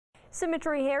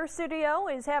Symmetry Hair Studio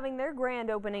is having their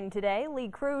grand opening today. Lee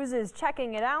Cruz is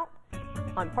checking it out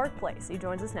on Park Place. He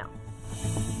joins us now.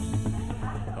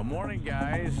 Good morning,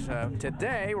 guys.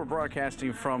 Today we're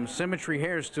broadcasting from Symmetry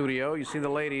Hair Studio. You see the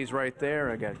ladies right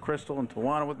there. I got Crystal and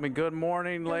Tawana with me. Good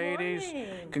morning, ladies. Good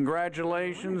morning.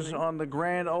 Congratulations on the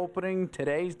grand opening.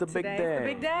 Today's the big day. Today's the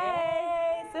big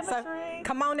day. So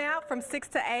come on out from 6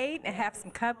 to 8 and have some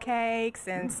cupcakes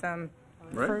and some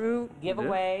fruit.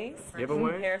 Giveaways.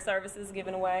 Giveaways. Hair services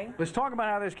given away. Let's talk about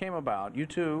how this came about. You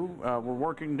two were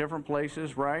working in different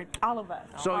places, right? All of us.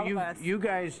 So all of us. you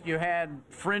guys, you had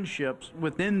friendships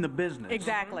within the business.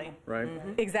 Exactly. Right.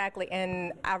 Exactly.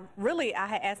 And I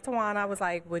had asked Tawana, I was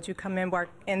like, would you come and work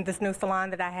in this new salon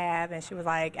that I have? And she was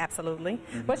like, absolutely.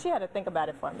 But she had to think about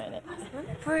it for a minute.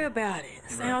 Pray about it.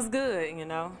 Sounds good, you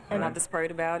know. And I just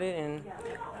prayed about it, and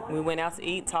we went out to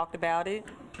eat, talked about it,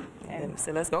 and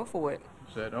said, let's go for it.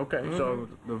 Said, okay, so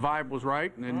the vibe was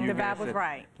right, and then you The guys vibe was said,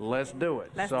 right. let's do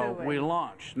it. Let's so do it. we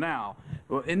launched. Now,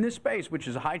 in this space, which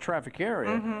is a high traffic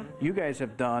area, you guys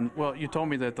have done, well, you told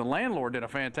me that the landlord did a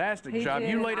fantastic He job. did.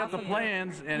 You laid out the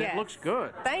plans, and Yes. it looks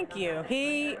good. Thank you.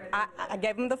 I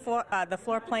gave him the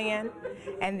floor plan,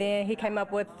 and then he came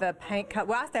up with the paint color.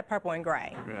 Well, I said purple and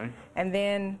gray. Okay. And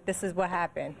then this is what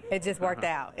happened. It just worked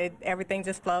out. Everything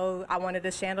just flowed. I wanted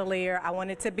a chandelier. I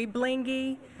wanted it to be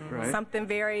blingy, Right. something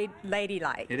very ladylike.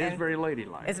 It is very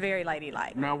ladylike. It's very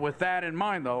ladylike. Now, with that in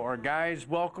mind, though, are guys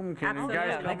welcome? Can Absolutely.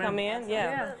 guys They come in,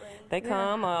 yeah. They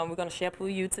come. We're going to shampoo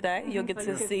you today. You'll get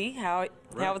to see how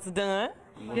it's done.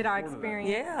 Get our experience.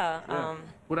 Yeah.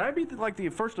 Would I be like the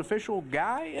first official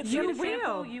guy at You Symmetry?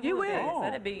 will. You will.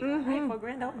 That'd be great for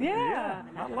grand opening. Yeah,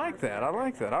 I like that. I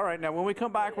like that. All right, now when we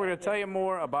come back, we're going to tell you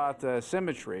more about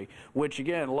Symmetry, which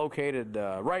again located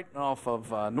right off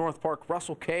of North Park.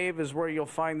 Russell Cave is where you'll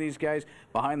find these guys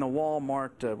behind the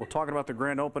Walmart. We're talking about the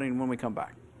grand opening when we come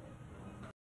back.